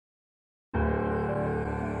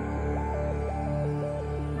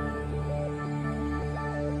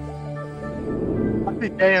I'd be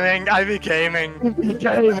gaming. I'd be gaming.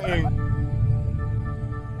 Gaming.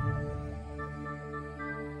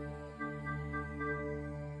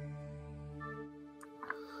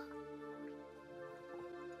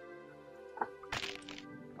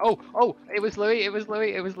 Oh, it was Louis, it was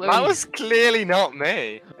Louis, it was Louis. That was clearly not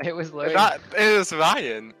me. It was Louis. It was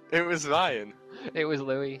Ryan. It was Ryan. It was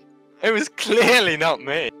Louis. It was clearly not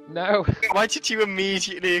me. No. Why did you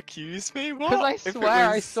immediately accuse me? What? Because I If it swear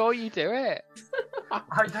I was- saw you do it.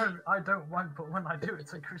 I don't wank, but when I do,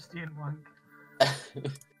 it's a Christian wank.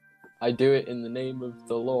 I do it in the name of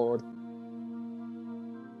the Lord.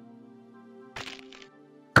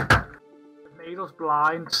 Made us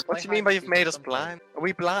blind. What do you mean by you've made us blind? Are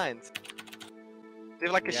we blind? Do you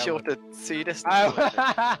have like a Yeah, shorter sea distance?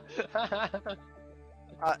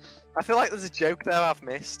 Oh. I feel like there's a joke there I've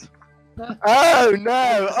missed. Oh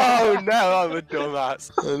no! Oh no! I'm a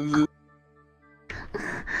dumbass.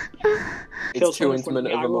 It's too intimate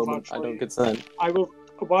of a moment. I don't consent. I will.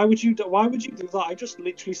 Why would you do that? I just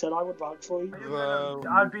literally said I would vouch for you. Well,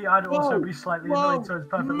 I'd also Whoa, be slightly whoa, annoyed, so it's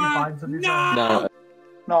perfectly fine to be no. fair. No.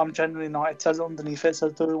 No, I'm genuinely not. It says underneath. It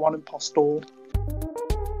says the one impostor.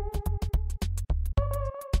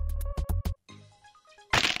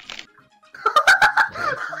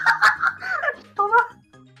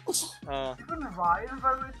 Even Ryan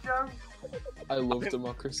voted Joe. I love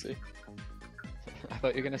democracy. I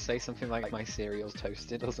thought you were gonna say something like my cereal's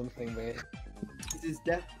toasted or something weird. This is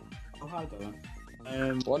death. Oh, hi,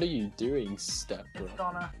 Donna. What are you doing, step bro? It's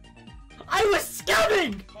Donna. I was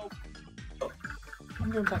scanning! I'm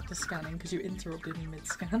going back to scanning because you interrupted me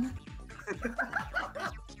mid-scan.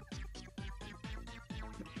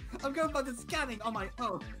 I'm going back to scanning on my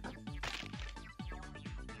own.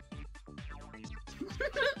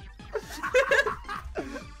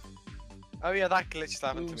 oh yeah, that glitch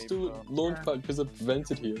happened to I'm me still before. launchpad because I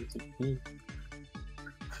prevented here.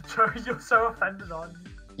 Joe, you're so offended on you.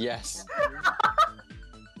 Yes.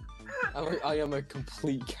 I am a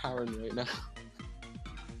complete Karen right now.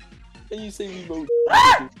 And you say we vote.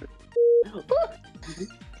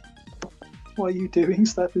 What are you doing,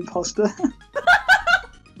 step imposter?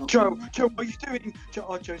 Joe, what are you doing? Joe,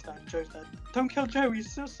 oh, Joe's dead. Don't kill Joe.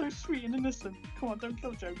 He's so sweet and innocent. Come on, don't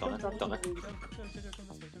kill Joe. Donna.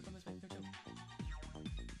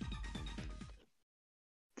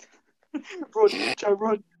 Run, Joe,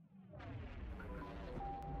 run.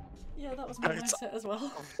 Yeah, that was my mindset as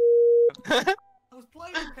well. I was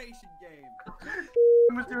playing a patient game.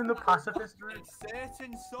 He was doing the pacifist route.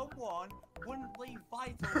 Certain someone wouldn't leave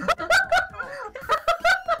vital.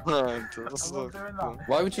 Oh, I love doing that.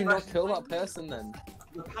 Why would you not kill that person then?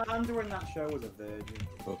 The panda in that show was a virgin.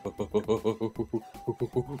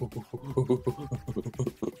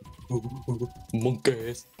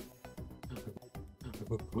 Monkeys.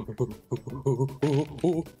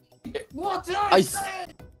 What did I say?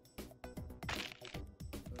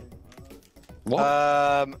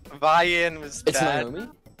 What? Ryan was It's dead. Naomi?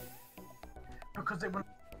 Because it was.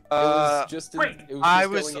 It was just. wait, it was I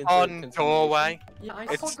just was going into on continuation. doorway. Yeah, I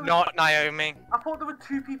It's saw, not Naomi. I thought there were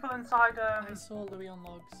two people inside. I saw Louis on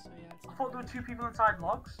logs, so yeah. It's I not thought there were two people inside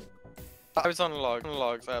logs. I was on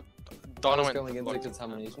logs. I Donna was went. going into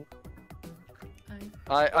contamination.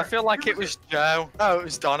 I feel like it was Joe. Oh, it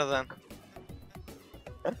was Donna then.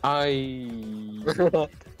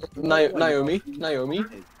 Naomi,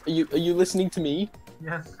 are you listening to me?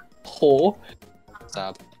 Yes. Whore.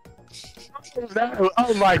 Sad. No,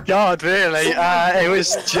 oh my god, really? It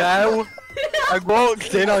was Joe. I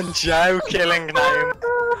walked in on Joe killing Naomi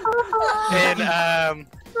in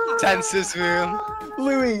Tensor's room.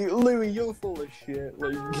 Louis, you're full of shit.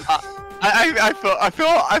 Like... I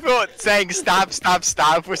thought saying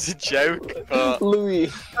stab was a joke, but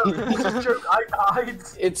Louis. It's a joke. I died.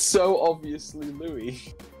 It's so obviously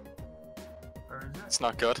Louis. Where is it? it's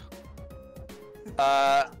not good.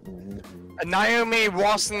 Naomi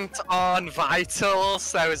wasn't on Vital,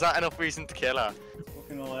 so is that enough reason to kill her? It's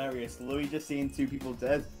fucking hilarious. Louis just seeing two people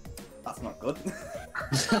dead. That's not good.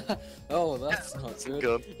 Oh, that's not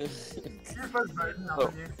good. You've both voted me,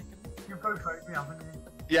 haven't you? You've both voted me, haven't you?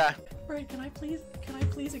 Yeah. Right, can I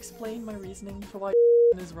please explain my reasoning for why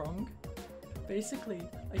is wrong? Basically,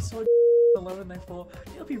 I saw alone and I thought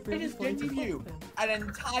it'll be really just funny to giving you fuck them. an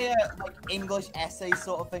entire like English essay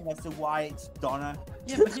sort of thing as to why it's Donna.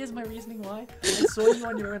 Yeah, but here's my reasoning why. I saw you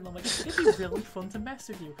on your own and I'm like, it'd be really fun to mess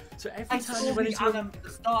with you. So every I time saw you went the, into a... the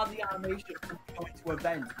start of the animation going to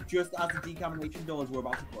event just as the decontamination doors were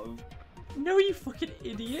about to close. No, you fucking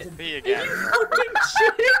idiot! Me Are again. you fucking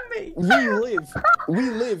shitting me? We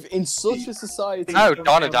live in such a society. Oh,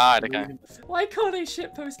 Donna died, okay. Why can't I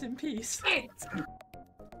shitpost in peace?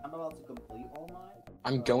 I'm about to complete all mine.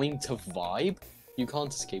 I'm going to vibe? You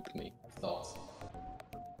can't escape me. Thought.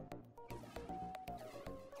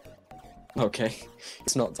 Okay,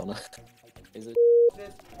 it's not Donna. Is it?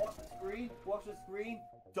 Just watch the screen. Watch the screen.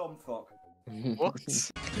 Dumb fuck. What?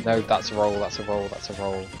 No, that's a roll, that's a roll, that's a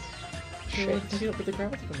roll. Shit. Take it up with the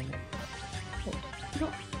gravity gun.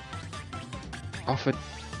 What? Offered.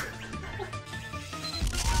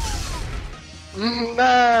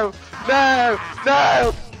 No! No!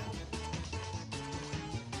 No!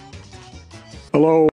 Hello.